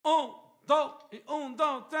Un, dos, y un,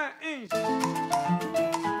 dos, tres, y...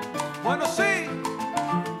 Bueno, sí.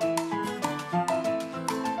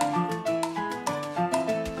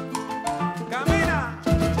 Camina.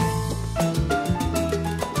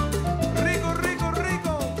 Rico, rico,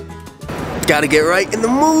 rico. Gotta get right in the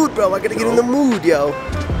mood, bro. I gotta get in the mood, yo.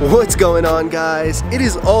 What's going on, guys? It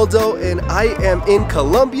is Aldo, and I am in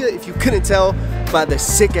Colombia, if you couldn't tell by the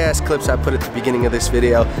sick-ass clips I put at the beginning of this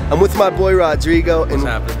video. I'm with my boy Rodrigo, and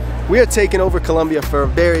we are taking over Colombia for a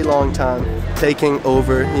very long time. Taking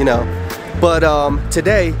over, you know. But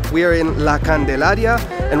today, we are in La Candelaria,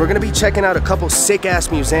 and we're gonna be checking out a couple sick-ass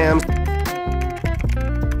museums.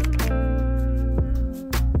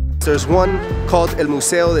 There's one called El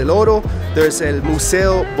Museo del Oro. There's El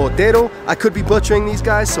Museo Botero. I could be butchering these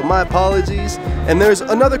guys, so my apologies. And there's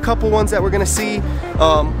another couple ones that we're gonna see.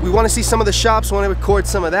 We wanna see some of the shops, wanna record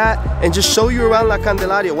some of that, and just show you around La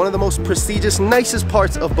Candelaria, one of the most prestigious, nicest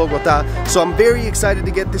parts of Bogota. So I'm very excited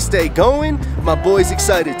to get this day going. My boy's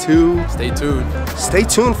excited too. Stay tuned. Stay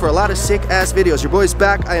tuned for a lot of sick ass videos. Your boy's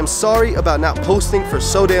back. I am sorry about not posting for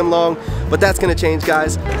so damn long, but that's gonna change,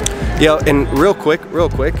 guys. Yo, and real quick,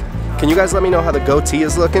 can you guys let me know how the goatee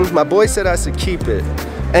is looking? My boy said I should keep it.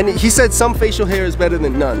 And he said some facial hair is better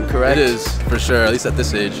than none, correct? It is, for sure, at least at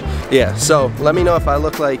this age. Yeah, so let me know if I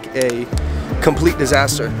look like a complete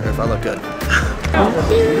disaster or if I look good.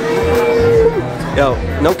 Yo,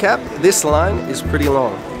 no cap, this line is pretty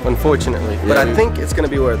long, unfortunately. But I think it's gonna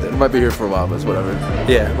be worth it. We might be here for a while, but it's whatever.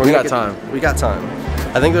 Yeah, we got time. We got time.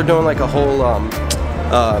 I think they're doing like a whole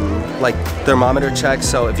like thermometer check,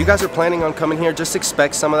 so if you guys are planning on coming here, just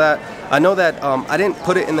expect some of that. I know that I didn't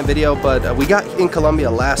put it in the video, but we got in Colombia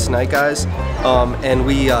last night, guys, and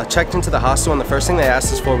we checked into the hostel, and the first thing they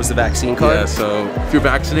asked us for was the vaccine card. Yeah, so if you're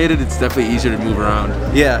vaccinated, it's definitely easier to move around.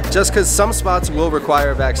 Yeah, just because some spots will require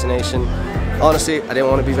a vaccination. Honestly, I didn't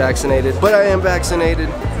want to be vaccinated, but I am vaccinated.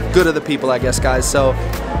 Good of the people, I guess, guys, so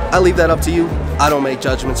I leave that up to you. I don't make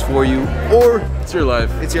judgments for you, or it's your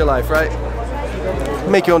life. It's your life, right?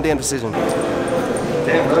 Make your own damn decision.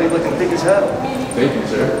 Damn, bro, you're looking thick as hell. Thank you,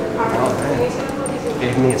 sir. Oh, man.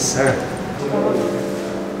 Gave me a sir.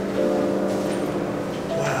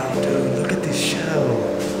 Wow, dude, look at this shell.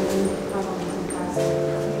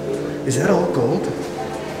 Is that all gold?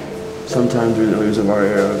 Sometimes we lose of our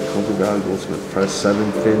era, comfort valuables with press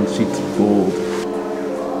 7 thin sheets of gold.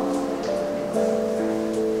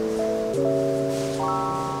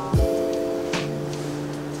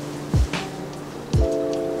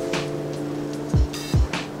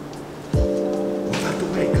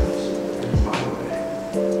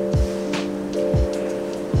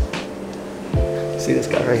 See this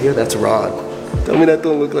guy right here? That's Rod. Tell me that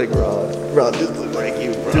don't look like Rod. Rod, this looks like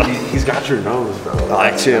you, bro. Dude, he's got your nose, bro.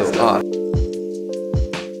 Alright, chill.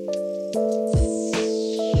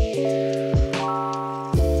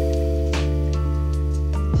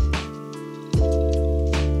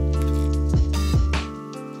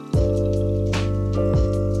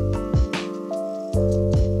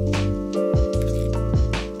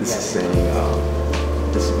 This is saying,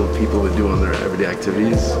 this is what people would do on their everyday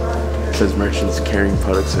activities. It says merchants carrying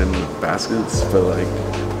products in baskets, but like,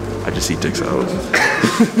 I just see dicks out.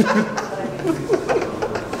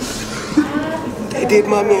 They did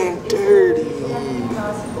my man dirty.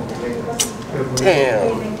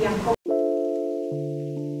 Damn.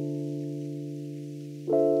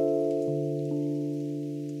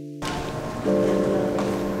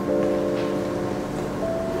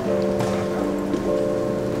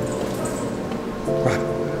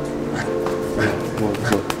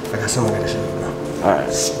 I got something I gotta show you, bro.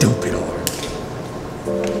 Alright. Stupid hard.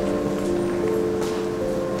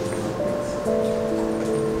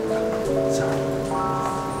 Sorry.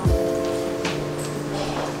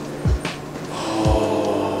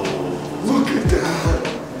 Oh, look at that.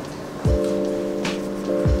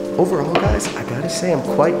 Overall, guys, I gotta say I'm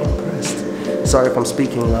quite impressed. Sorry if I'm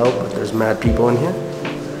speaking loud, but there's mad people in here.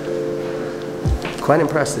 Quite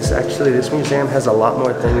impressed. This museum has a lot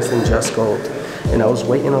more things than just gold. And I was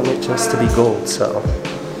waiting on it just to be gold, so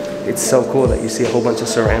it's so cool that you see a whole bunch of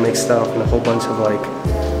ceramic stuff and a whole bunch of like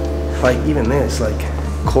even this, like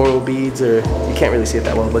coral beads, or you can't really see it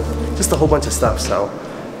that well, but just a whole bunch of stuff. So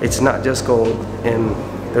it's not just gold, and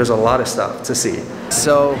there's a lot of stuff to see.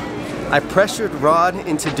 So I pressured Rod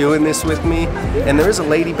into doing this with me, and there is a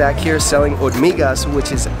lady back here selling Hormigas,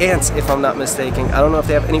 which is ants if I'm not mistaken. I don't know if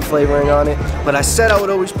they have any flavoring on it, but I said I would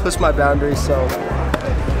always push my boundaries, so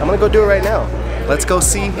I'm gonna go do it right now. Let's go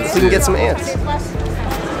see if we can get some ants.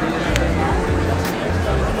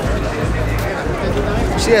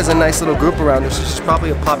 She has a nice little group around her. So she's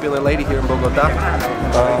probably a popular lady here in Bogota.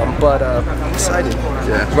 But I'm excited.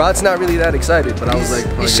 Yeah. Rod's not really that excited, but I was like,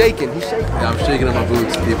 he's shaking. He's shaking. Yeah, I'm shaking in my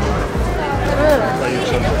boots, people.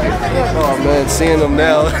 Oh man, seeing them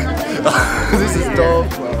now. This is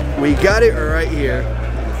dope. We got it right here.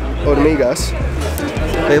 Hormigas.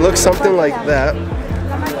 They look something like that.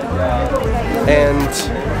 And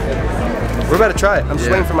we're about to try it. I'm just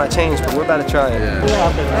waiting for my change, but we're about to try it.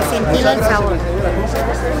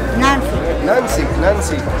 Nancy.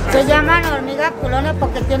 Se llaman hormigas culones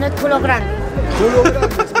porque tiene el culo grande.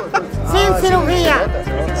 Sin cirugía,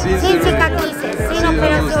 sin cicatrices, sin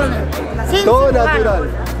operaciones, sin Todo cirujano. natural.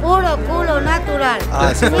 Puro culo natural,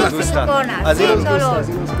 Así sin nos gusta. silicona, Así sin nos gusta, dolor,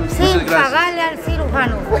 así nos gusta. sin pagarle al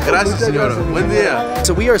cirujano. Gracias, señora. Buen día.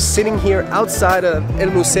 So we are sitting here outside of El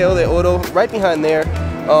Museo de Oro, right behind there.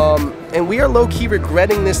 And we are low-key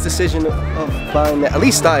regretting this decision of buying that. At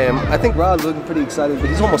least I am. I think Rod's looking pretty excited, but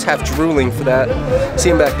he's almost half drooling for that. See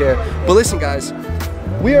him back there. But listen, guys,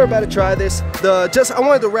 we are about to try this. I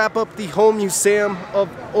wanted to wrap up the whole Museum of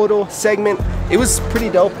Oro segment. It was pretty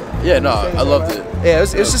dope. Yeah, no, I loved it. Yeah, it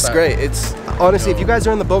was just great. It's honestly, if you guys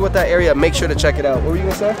are in the Bogota area, make sure to check it out. What were you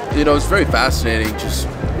gonna say? You know, it's very fascinating just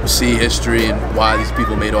see history and why these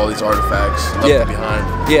people made all these artifacts left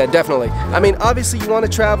behind. Yeah, definitely. I mean, obviously you want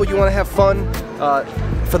to travel, you want to have fun.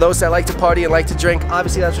 For those that like to party and like to drink,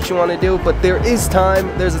 obviously that's what you want to do, but there's a time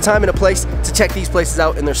and a place to check these places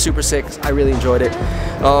out, and they're super sick. I really enjoyed it.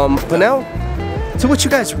 But now, to what you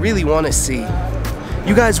guys really want to see.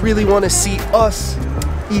 You guys really want to see us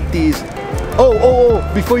eat these. Oh,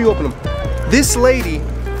 before you open them. This lady,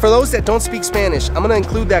 for those that don't speak Spanish, I'm gonna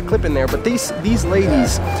include that clip in there, but these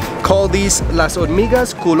ladies call these las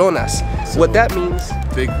hormigas culonas. What that means?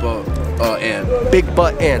 Big butt ant. Big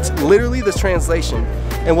butt ants. Literally the translation.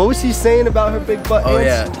 And what was she saying about her big butt ants? Oh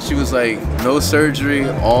yeah, she was like, no surgery,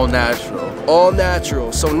 all natural. All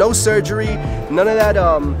natural. So no surgery, none of that,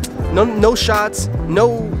 no shots,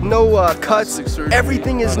 no cuts. Surgery,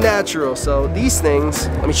 everything is natural. So these things,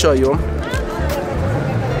 let me show you them.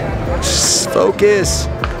 Just focus.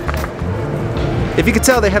 If you could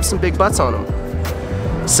tell, they have some big butts on them.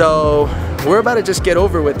 So we're about to just get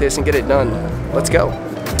over with this and get it done. Let's go.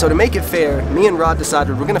 So to make it fair, me and Rod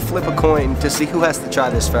decided we're gonna flip a coin to see who has to try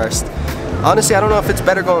this first. Honestly, I don't know if it's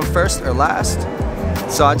better going first or last.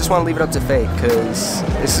 So I just want to leave it up to fate, because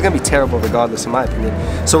this is gonna be terrible regardless, in my opinion.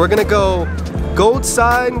 So we're gonna go gold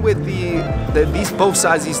side with both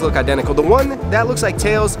sides. These look identical. The one that looks like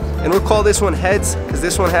tails, and we'll call this one heads, because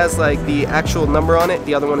this one has like the actual number on it.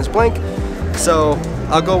 The other one is blank. So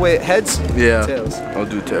I'll go with heads. Yeah. Tails. I'll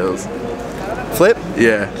do tails. Flip.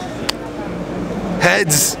 Yeah.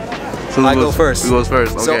 Heads. So I go first. Who goes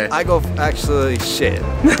first? Okay. So I go. Actually, shit.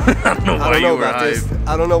 I don't know why you were hyped.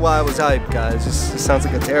 I don't know why I was hyped, guys. It sounds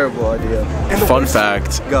like a terrible idea. Fun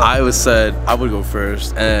fact, Go. I said I would go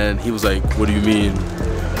first, and he was like, what do you mean?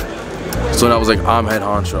 So then I was like, I'm head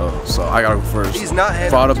honcho, so I gotta go first. He's not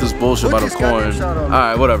head Brought up honcho. this bullshit Put about a this goddamn coin. shot on me.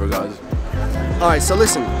 Alright, whatever, guys. Alright, so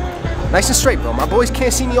listen. Nice and straight, bro. My boys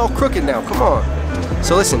can't see me all crooked now. Come on.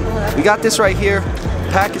 So listen, we got this right here.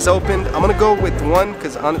 Pack is opened. I'm gonna go with one,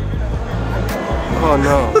 because oh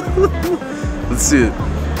no. Let's see it.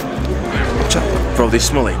 Bro, they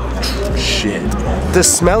smell like shit. The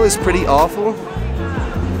smell is pretty awful.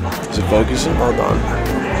 Is it focusing? Hold on.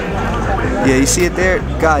 Yeah, you see it there?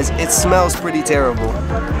 Guys, it smells pretty terrible.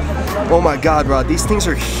 Oh my god, Rod, these things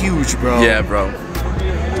are huge, bro. Yeah, bro.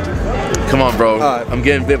 Come on, bro. Right. I'm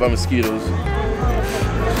getting bit by mosquitoes.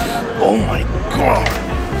 Oh my god.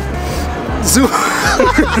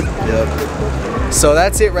 Yep. So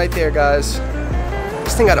that's it right there, guys.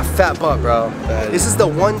 This thing got a fat butt, bro. This is the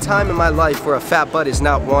one time in my life where a fat butt is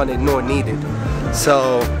not wanted nor needed.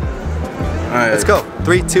 So, Alright. let's go.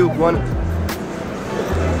 3, 2, 1.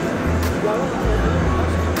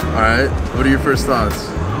 Alright, what are your first thoughts?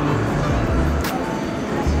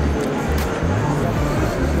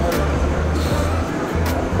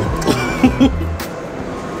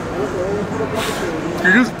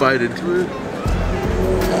 You just bite into it.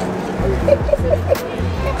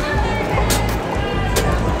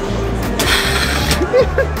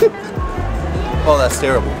 Oh, that's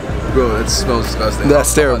terrible. Bro, it smells disgusting.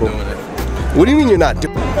 That's terrible. I'm not doing it. What do you mean you're not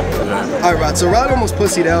doing it? Okay. Alright, Rod, so Rod almost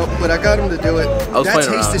pussied out, but I got him to do it. was That playing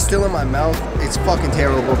taste around. is still in my mouth. It's fucking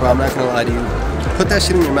terrible, bro. I'm not gonna lie to you. Put that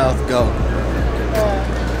shit in your mouth. Go.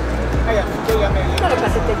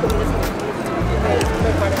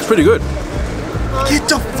 It's pretty good. Get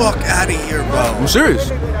the fuck out of here, bro. I'm serious.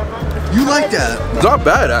 You like that? It's not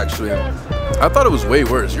bad, actually. I thought it was way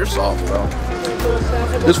worse. You're soft, bro.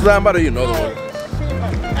 Just for that, I'm about to eat another one.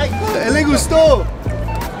 Le gustó.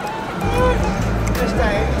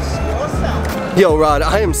 Yo, Rod,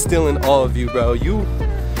 I am still in awe of you, bro. You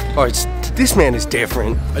are, this man is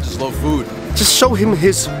different. I just love food. Just show him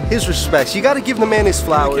his respects. You gotta give the man his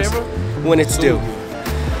flowers when it's due.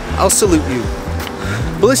 I'll salute you.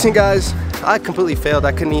 But listen, guys, I completely failed.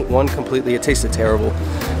 I couldn't eat one completely. It tasted terrible.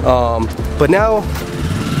 But now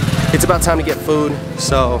it's about time to get food.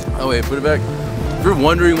 So. Oh wait, put it back. If you're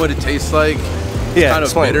wondering what it tastes like, yeah, kind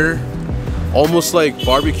of bitter, almost like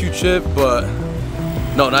barbecue chip, but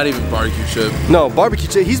no, not even barbecue chip. No, barbecue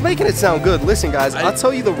chip. He's making it sound good. Listen, guys, I'll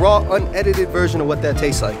tell you the raw, unedited version of what that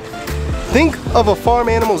tastes like. Think of a farm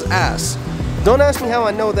animal's ass. Don't ask me how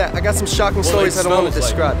I know that. I got some shocking stories I don't want to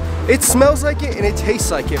describe. It smells like it and it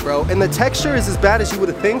tastes like it, bro. And the texture is as bad as you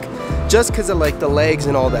would think, just because of like the legs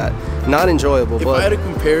and all that. Not enjoyable. If but I had to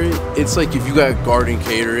compare it, it's like if you got garden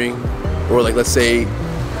catering, or like let's say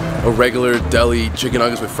a regular deli chicken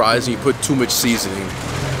nuggets with fries and you put too much seasoning.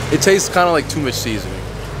 It tastes kind of like too much seasoning.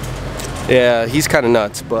 Yeah, he's kind of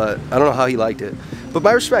nuts, but I don't know how he liked it. But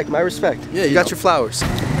my respect, my respect. Yeah, you got your flowers.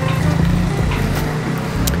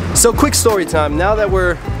 So quick story time. Now that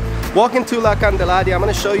we're walking through La Candelaria, I'm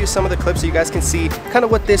gonna show you some of the clips so you guys can see kind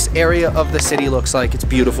of what this area of the city looks like. It's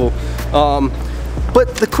beautiful.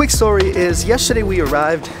 But the quick story is yesterday we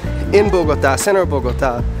arrived in Bogota, center of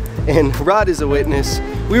Bogota, and Rod is a witness.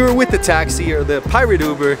 We were with the taxi or the pirate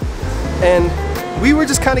Uber, and we were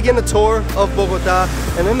just kind of getting a tour of Bogota,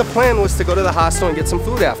 and then the plan was to go to the hostel and get some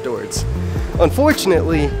food afterwards.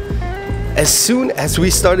 Unfortunately, as soon as we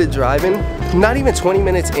started driving, not even 20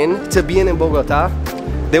 minutes in to being in Bogota,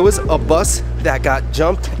 there was a bus that got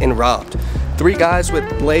jumped and robbed. 3 guys with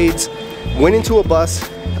blades went into a bus,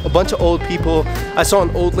 a bunch of old people. I saw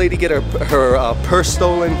an old lady get her purse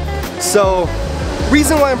stolen. So,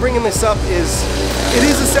 reason why I'm bringing this up is it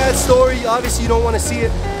is a sad story. Obviously you don't want to see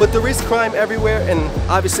it, but there is crime everywhere, and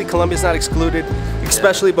obviously Colombia's not excluded,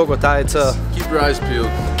 especially Bogota. It's keep your eyes peeled.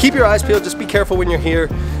 Keep your eyes peeled. Just be careful when you're here.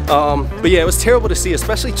 But yeah, it was terrible to see,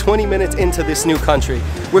 especially 20 minutes into this new country.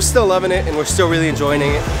 We're still loving it, and we're still really enjoying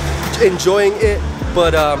it.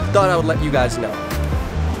 But thought I would let you guys know.